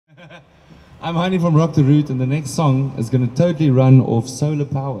I'm Honey from Rock the Root, and the next song is going to totally run off solar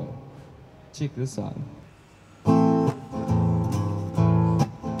power. Check this out.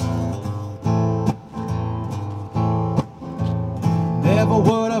 Never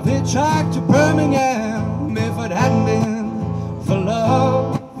would have hitchhiked to Birmingham if it hadn't been for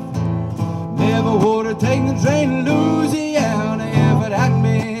love. Never would have taken the train to Louisiana if it hadn't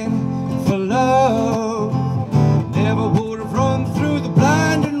been for love. Never would have run through the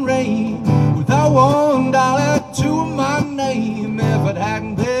blinding rain without $1 to my name if it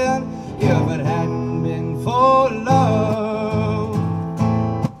hadn't been for love.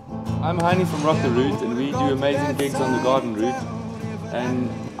 I'm Heini from Rock the Root, and we do amazing gigs on the garden route. And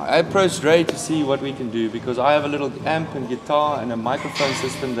I approached Ray to see what we can do, because I have a little amp and guitar and a microphone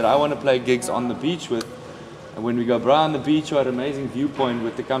system that I want to play gigs on the beach with. And when we go around the beach, we're at an amazing viewpoint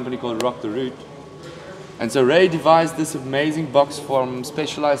with the company called Rock the Root. And so Ray devised this amazing box from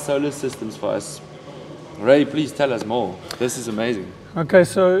Specialized Solar Systems for us. Ray, please tell us more. This is amazing. Okay,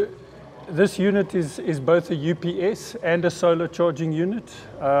 so this unit is both a UPS and a solar charging unit.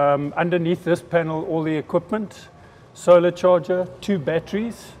 Underneath this panel, all the equipment, solar charger, 2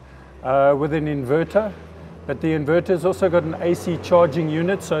 batteries with an inverter. But the inverter's also got an AC charging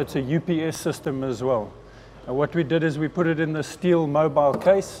unit, so it's a UPS system as well. And what we did is we put it in the steel mobile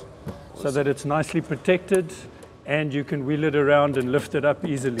case so that it's nicely protected and you can wheel it around and lift it up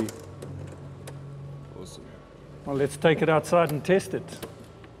easily. Awesome. Well, let's take it outside and test it.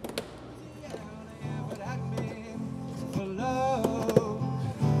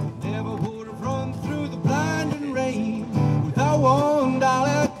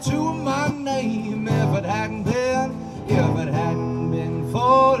 $1 to my name if it hadn't been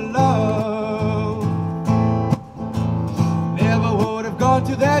for love. Never would have gone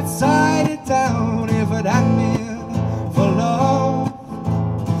to that side of town if it hadn't been for love.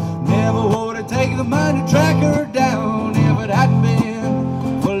 Never would have taken the money track